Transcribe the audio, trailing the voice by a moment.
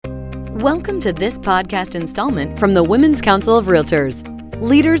Welcome to this podcast installment from the Women's Council of Realtors.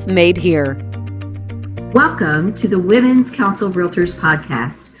 Leaders Made Here. Welcome to the Women's Council of Realtors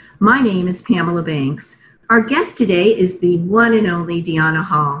podcast. My name is Pamela Banks. Our guest today is the one and only Deanna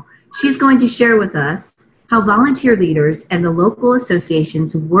Hall. She's going to share with us how volunteer leaders and the local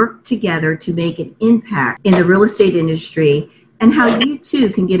associations work together to make an impact in the real estate industry and how you too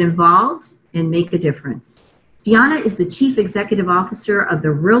can get involved and make a difference. Deanna is the Chief Executive Officer of the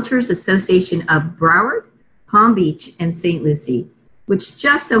Realtors Association of Broward, Palm Beach, and St. Lucie, which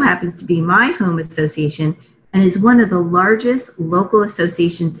just so happens to be my home association and is one of the largest local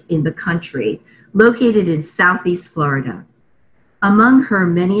associations in the country, located in Southeast Florida. Among her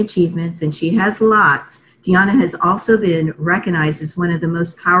many achievements, and she has lots, Deanna has also been recognized as one of the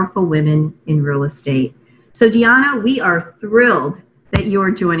most powerful women in real estate. So Deanna, we are thrilled that you're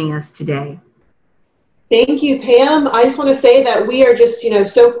joining us today. Thank you, Pam. I just want to say that we are just,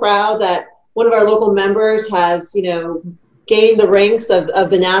 so proud that one of our local members has, gained the ranks of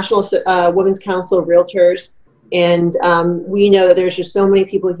the National Women's Council of Realtors. And we know that there's just so many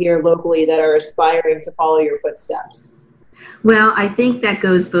people here locally that are aspiring to follow your footsteps. Well, I think that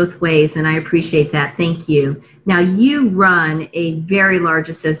goes both ways, and I appreciate that. Thank you. Now, you run a very large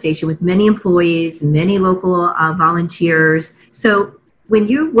association with many employees, many local volunteers. So when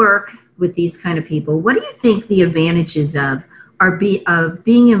you work with these kind of people, what do you think the advantages of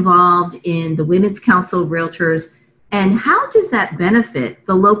being involved in the Women's Council of Realtors, and how does that benefit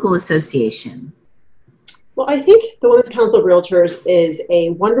the local association? Well, I think the Women's Council of Realtors is a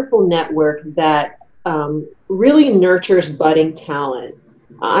wonderful network that really nurtures budding talent.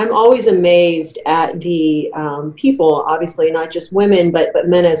 I'm always amazed at the people, obviously not just women, but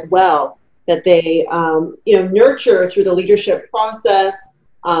men as well, that they nurture through the leadership process.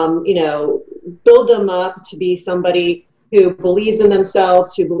 Build them up to be somebody who believes in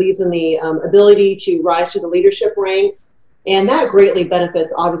themselves, who believes in the ability to rise to the leadership ranks. And that greatly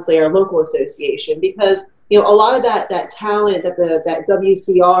benefits, obviously, our local association because, a lot of that talent that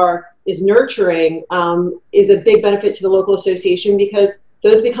WCR is nurturing is a big benefit to the local association because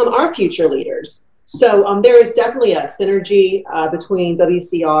those become our future leaders. So there is definitely a synergy between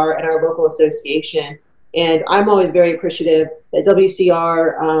WCR and our local association. And I'm always very appreciative that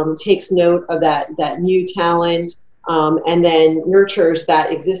WCR takes note of that new talent and then nurtures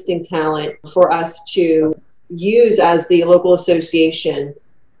that existing talent for us to use as the local association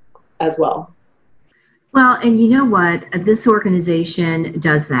as well. Well, and you know what? This organization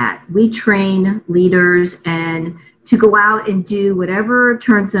does that. We train leaders and to go out and do whatever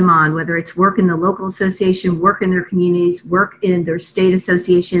turns them on, whether it's work in the local association, work in their communities, work in their state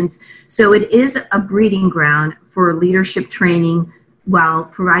associations. So it is a breeding ground for leadership training while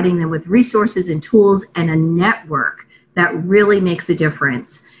providing them with resources and tools and a network that really makes a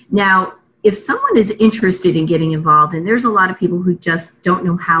difference. Now, if someone is interested in getting involved, and there's a lot of people who just don't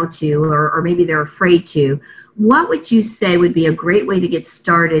know how to, or maybe they're afraid to, what would you say would be a great way to get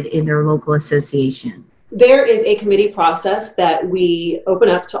started in their local association? There is a committee process that we open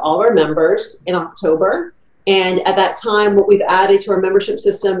up to all our members in October. And at that time, what we've added to our membership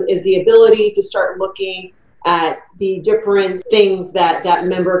system is the ability to start looking at the different things that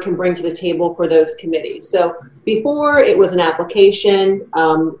member can bring to the table for those committees. So before it was an application,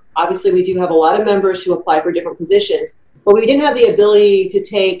 obviously we do have a lot of members who apply for different positions, but we didn't have the ability to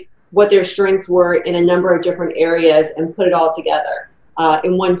take what their strengths were in a number of different areas and put it all together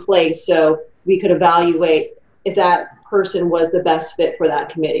in one place so we could evaluate if that person was the best fit for that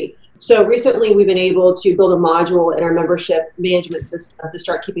committee. So recently we've been able to build a module in our membership management system to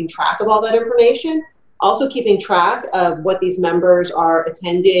start keeping track of all that information. Also keeping track of what these members are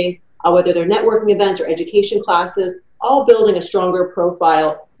attending, whether they're networking events or education classes, all building a stronger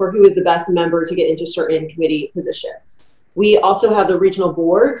profile for who is the best member to get into certain committee positions. We also have the regional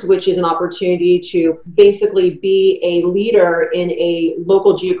boards, which is an opportunity to basically be a leader in a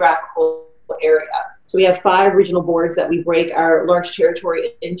local geographical area. So we have 5 regional boards that we break our large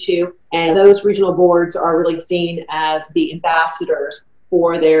territory into, and those regional boards are really seen as the ambassadors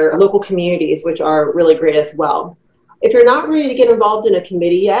for their local communities, which are really great as well. If you're not ready to get involved in a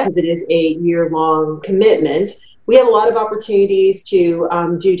committee yet, because it is a year-long commitment, we have a lot of opportunities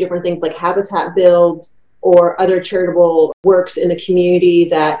to do different things like habitat builds or other charitable works in the community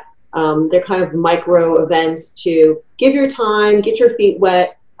that they're kind of micro events to give your time, get your feet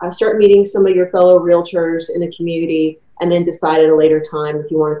wet, start meeting some of your fellow realtors in the community, and then decide at a later time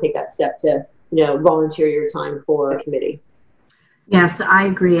if you want to take that step to volunteer your time for a committee. Yes, I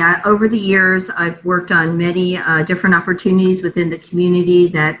agree. Over the years, I've worked on many different opportunities within the community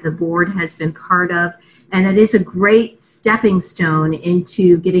that the board has been part of. And that is a great stepping stone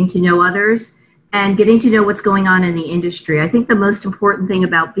into getting to know others and getting to know what's going on in the industry. I think the most important thing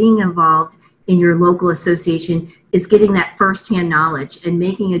about being involved in your local association is getting that firsthand knowledge and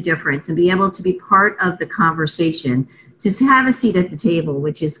making a difference and be able to be part of the conversation, just have a seat at the table,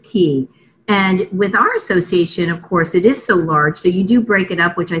 which is key. And with our association, of course, it is so large, so you do break it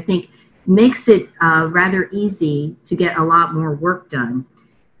up, which I think makes it rather easy to get a lot more work done.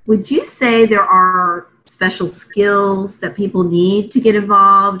 Would you say there are special skills that people need to get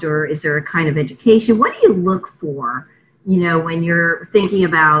involved, or is there a kind of education? What do you look for, when you're thinking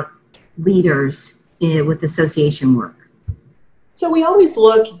about leaders with association work? So we always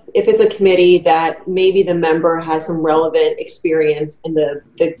look, if it's a committee, that maybe the member has some relevant experience in the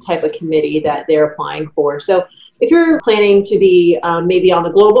type of committee that they're applying for. So if you're planning to be maybe on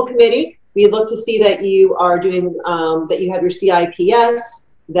the global committee, we look to see that you are doing, that you have your CIPS,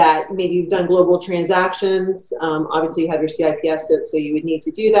 that maybe you've done global transactions. Obviously, you have your CIPS, so you would need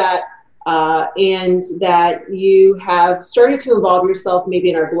to do that. And that you have started to involve yourself maybe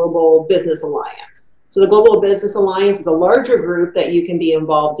in our Global Business Alliance. So the Global Business Alliance is a larger group that you can be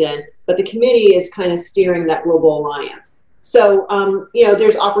involved in, but the committee is kind of steering that Global Alliance. So,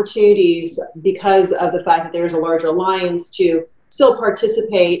 there's opportunities because of the fact that there's a larger alliance to still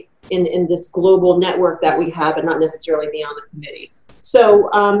participate in this global network that we have and not necessarily be on the committee. So,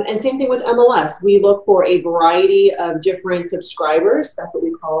 and same thing with MLS. We look for a variety of different subscribers. That's what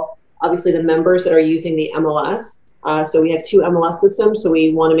we call, obviously, the members that are using the MLS. So we have 2 MLS systems. So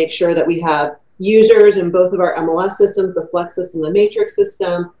we want to make sure that we have users in both of our MLS systems, the Flex system, the Matrix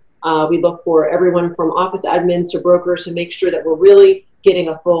system. We look for everyone from office admins to brokers to make sure that we're really getting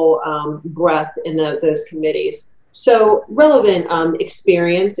a full breadth in those committees. So relevant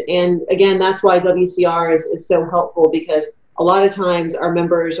experience. And again, that's why WCR is so helpful, because a lot of times our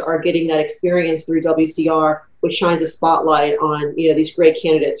members are getting that experience through WCR, which shines a spotlight on these great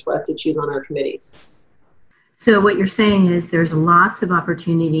candidates for us to choose on our committees. So what you're saying is there's lots of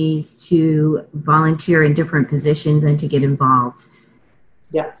opportunities to volunteer in different positions and to get involved.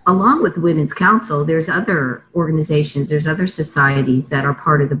 Yes. Along with the Women's Council, there's other organizations, there's other societies that are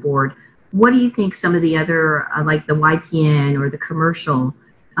part of the board. What do you think some of the other, like the YPN or the commercial,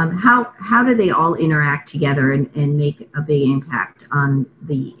 how do they all interact together and make a big impact on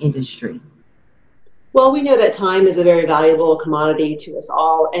the industry? Well, we know that time is a very valuable commodity to us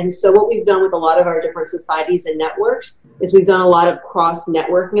all. And so what we've done with a lot of our different societies and networks is we've done a lot of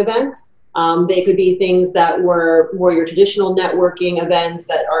cross-networking events. They could be things that were more your traditional networking events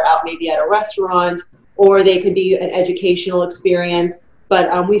that are out maybe at a restaurant, or they could be an educational experience.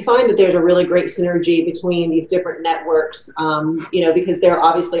 But we find that there's a really great synergy between these different networks, because they're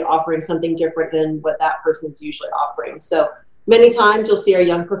obviously offering something different than what that person's usually offering. So many times you'll see our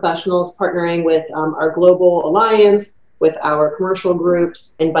young professionals partnering with our Global Alliance, with our commercial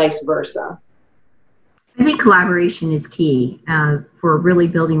groups, and vice versa. I think collaboration is key for really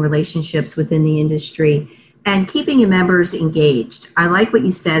building relationships within the industry and keeping your members engaged. I like what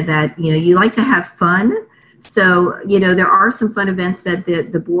you said, that you like to have fun. So, there are some fun events that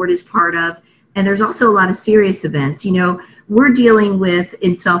the board is part of, and there's also a lot of serious events. We're dealing with,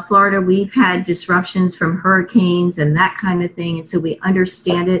 in South Florida, we've had disruptions from hurricanes and that kind of thing, and so we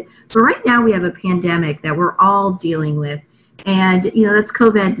understand it. But right now we have a pandemic that we're all dealing with, and, that's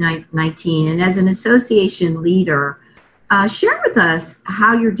COVID-19. And as an association leader, share with us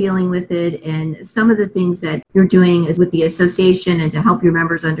how you're dealing with it and some of the things that you're doing with the association and to help your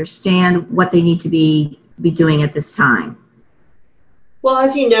members understand what they need to be doing at this time. Well,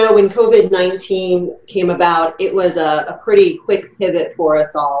 as you know, when COVID-19 came about, it was a pretty quick pivot for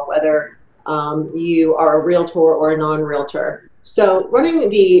us all, whether you are a realtor or a non-realtor. So running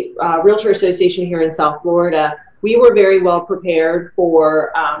the Realtor Association here in South Florida, we were very well prepared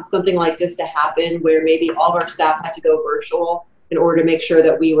for something like this to happen, where maybe all of our staff had to go virtual in order to make sure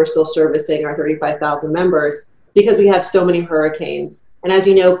that we were still servicing our 35,000 members, because we have so many hurricanes. And as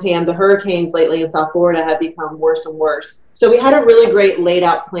you know, Pam, the hurricanes lately in South Florida have become worse and worse. So we had a really great laid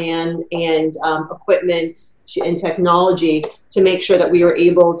out plan and equipment and technology to make sure that we were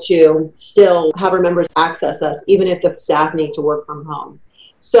able to still have our members access us, even if the staff need to work from home.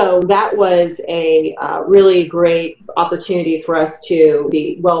 So that was a really great opportunity for us to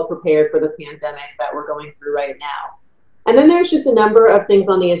be well prepared for the pandemic that we're going through right now. And then there's just a number of things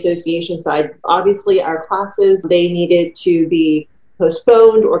on the association side. Obviously, our classes, they needed to be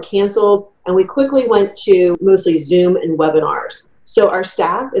postponed or canceled, and we quickly went to mostly Zoom and webinars. So our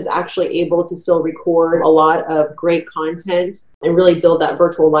staff is actually able to still record a lot of great content and really build that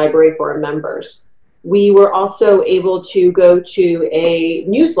virtual library for our members. We were also able to go to a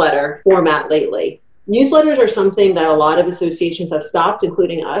newsletter format lately. Newsletters are something that a lot of associations have stopped,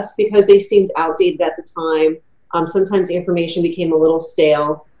 including us, because they seemed outdated at the time. Sometimes the information became a little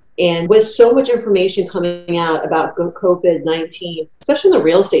stale. And with so much information coming out about COVID-19, especially in the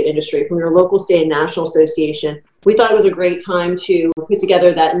real estate industry, from your local, state, and national association, we thought it was a great time to put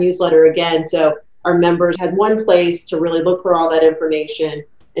together that newsletter again. So our members had one place to really look for all that information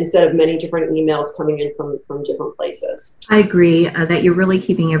instead of many different emails coming in from different places. I agree that you're really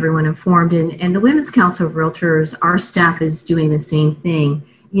keeping everyone informed. And the Women's Council of Realtors, our staff is doing the same thing.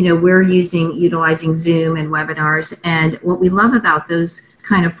 You know, we're utilizing Zoom and webinars. And what we love about those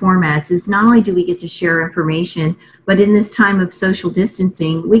kind of formats is not only do we get to share information, but in this time of social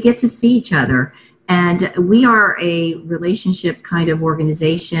distancing, we get to see each other. And we are a relationship kind of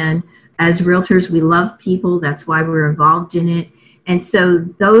organization. As realtors, we love people. That's why we're involved in it. And so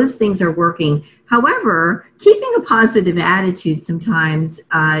those things are working. However, keeping a positive attitude sometimes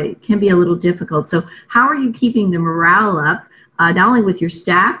can be a little difficult. So how are you keeping the morale up, not only with your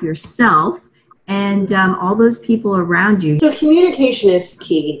staff, yourself, and all those people around you? So communication is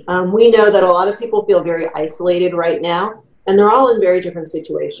key. We know that a lot of people feel very isolated right now, and they're all in very different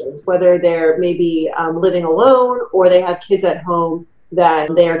situations, whether they're maybe living alone or they have kids at home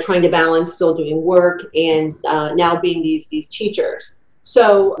that they are trying to balance still doing work and now being these teachers.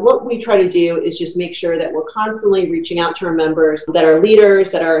 So what we try to do is just make sure that we're constantly reaching out to our members, that are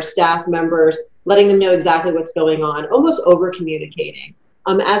leaders, that are staff members, letting them know exactly what's going on, almost over communicating.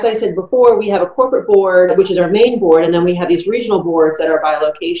 As I said before, we have a corporate board, which is our main board, and then we have these regional boards that are by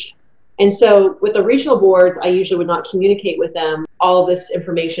location. And so with the regional boards, I usually would not communicate with them all of this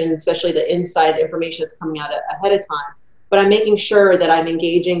information, especially the inside information that's coming out ahead of time. But I'm making sure that I'm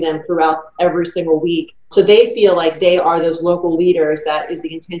engaging them throughout every single week so they feel like they are those local leaders. That is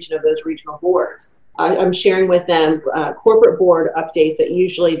the intention of those regional boards. I'm sharing with them corporate board updates that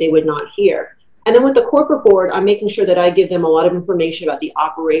usually they would not hear. And then with the corporate board, I'm making sure that I give them a lot of information about the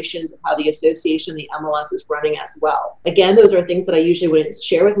operations of how the association, the MLS, is running as well. Again, those are things that I usually wouldn't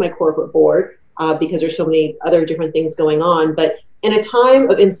share with my corporate board because there's so many other different things going on. But in a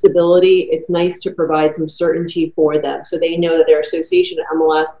time of instability, it's nice to provide some certainty for them so they know that their association at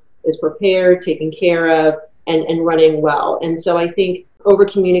MLS is prepared, taken care of, and running well. And so I think over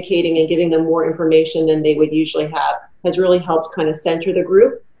communicating and giving them more information than they would usually have has really helped kind of center the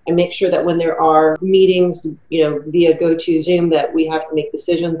group and make sure that when there are meetings, via GoToZoom that we have to make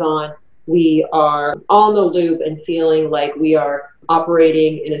decisions on, we are all in the loop and feeling like we are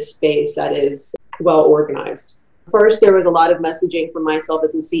operating in a space that is well organized. First, there was a lot of messaging from myself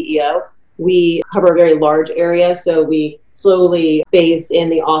as the CEO. We cover a very large area, so we slowly phased in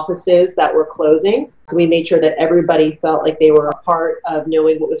the offices that were closing. So we made sure that everybody felt like they were a part of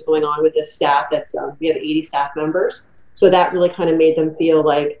knowing what was going on with the staff. We have 80 staff members. So that really kind of made them feel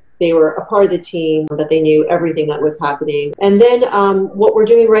like they were a part of the team, that they knew everything that was happening. And then what we're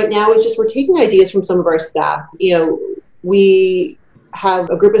doing right now is just we're taking ideas from some of our staff. We have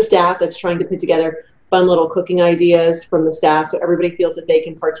a group of staff that's trying to put together fun little cooking ideas from the staff so everybody feels that they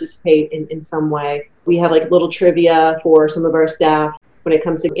can participate in some way. We have like little trivia for some of our staff when it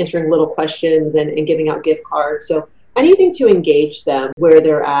comes to answering little questions and giving out gift cards. So anything to engage them where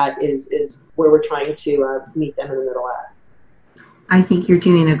they're at is where we're trying to meet them in the middle at. I think you're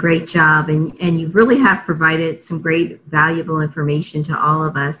doing a great job, and you really have provided some great valuable information to all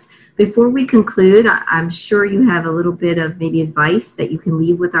of us. Before we conclude, I'm sure you have a little bit of maybe advice that you can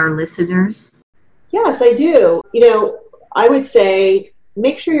leave with our listeners. Yes, I do. I would say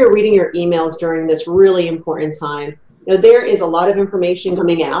make sure you're reading your emails during this really important time. There is a lot of information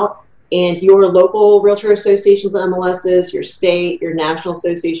coming out, and your local realtor associations, MLSs, your state, your National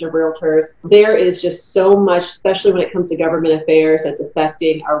Association of Realtors, there is just so much, especially when it comes to government affairs, that's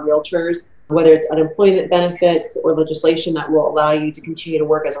affecting our realtors, whether it's unemployment benefits or legislation that will allow you to continue to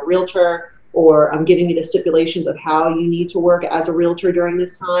work as a realtor, or I'm giving you the stipulations of how you need to work as a realtor during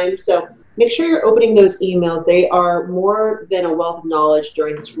this time. So make sure you're opening those emails. They are more than a wealth of knowledge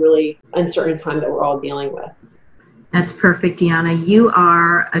during this really uncertain time that we're all dealing with. That's perfect, Deanna. You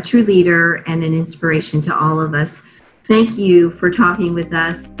are a true leader and an inspiration to all of us. Thank you for talking with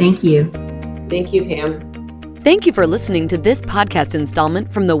us. Thank you. Thank you, Pam. Thank you for listening to this podcast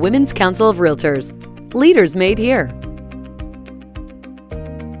installment from the Women's Council of Realtors. Leaders Made Here.